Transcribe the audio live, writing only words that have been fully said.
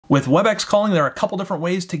With Webex calling, there are a couple different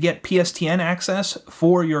ways to get PSTN access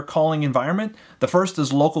for your calling environment. The first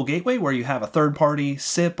is local gateway, where you have a third-party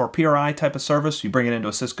SIP or PRI type of service. You bring it into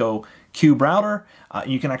a Cisco Q router.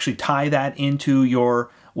 You can actually tie that into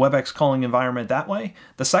your Webex calling environment that way.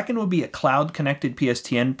 The second would be a cloud-connected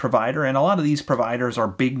PSTN provider, and a lot of these providers are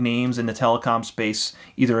big names in the telecom space,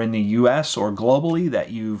 either in the US or globally,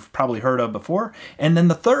 that you've probably heard of before. And then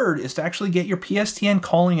the third is to actually get your PSTN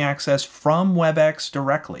calling access from Webex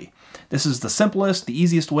directly. This is the simplest, the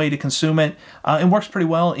easiest way to consume it, and works pretty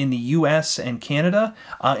well in the US and Canada,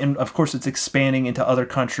 and of course it's expanding into other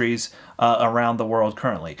countries around the world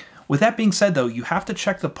currently. With that being said, though, you have to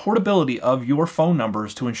check the portability of your phone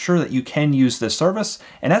numbers to ensure that you can use this service,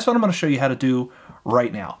 and that's what I'm going to show you how to do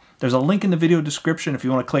right now. There's a link in the video description if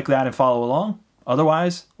you want to click that and follow along.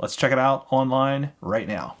 Otherwise, let's check it out online right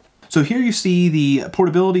now. So here you see the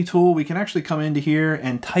portability tool. We can actually come into here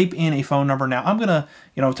and type in a phone number. Now I'm gonna,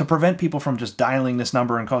 to prevent people from just dialing this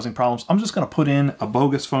number and causing problems, I'm just gonna put in a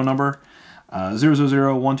bogus phone number,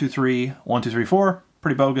 000-123-1234.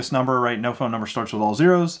 Pretty bogus number, right? No phone number starts with all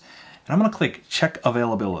zeros. And I'm gonna click check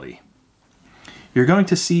availability. You're going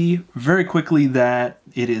to see very quickly that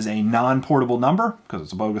it is a non-portable number because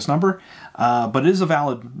it's a bogus number, but it is a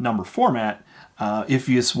valid number format. If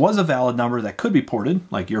this was a valid number that could be ported,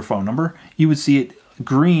 like your phone number, you would see it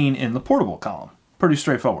green in the portable column. Pretty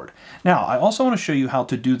straightforward. Now, I also want to show you how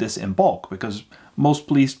to do this in bulk, because most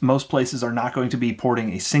places are not going to be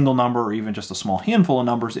porting a single number or even just a small handful of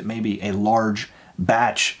numbers. It may be a large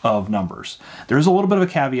batch of numbers. There is a little bit of a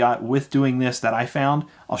caveat with doing this that I found.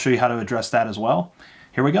 I'll show you how to address that as well.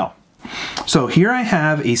 Here we go. So here I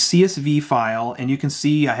have a CSV file, and you can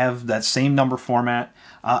see I have that same number format.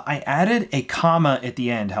 I added a comma at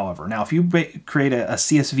the end, however. Now, if you create a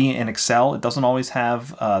CSV in Excel, it doesn't always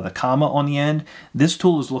have the comma on the end. This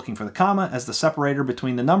tool is looking for the comma as the separator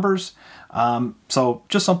between the numbers. So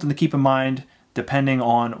just something to keep in mind, depending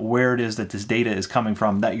on where it is that this data is coming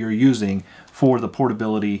from that you're using for the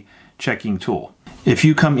portability checking tool. If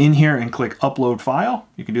you come in here and click Upload File,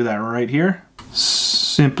 you can do that right here.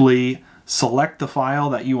 Simply select the file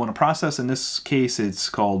that you want to process. In this case, it's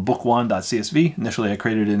called book1.csv. Initially, I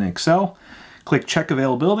created it in Excel. Click Check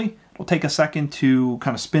Availability. It'll take a second to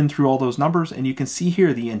kind of spin through all those numbers, and you can see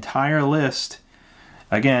here the entire list,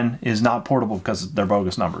 again, is not portable because they're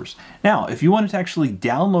bogus numbers. Now, if you wanted to actually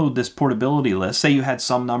download this portability list, say you had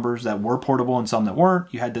some numbers that were portable and some that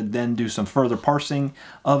weren't, you had to then do some further parsing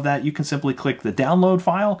of that, you can simply click the download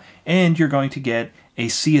file, and you're going to get a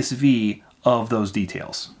CSV of those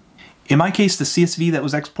details. In my case, the CSV that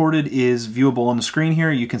was exported is viewable on the screen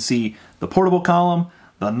here. You can see the portable column,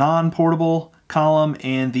 the non-portable column,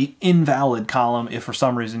 and the invalid column if for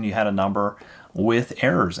some reason you had a number with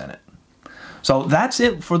errors in it. So that's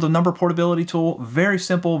it for the number portability tool. Very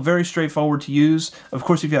simple, very straightforward to use. Of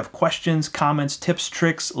course, if you have questions, comments, tips,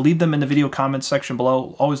 tricks, leave them in the video comments section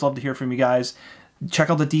below. Always love to hear from you guys. Check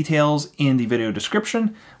out the details in the video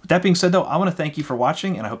description. With that being said, though, I want to thank you for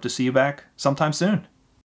watching, and I hope to see you back sometime soon.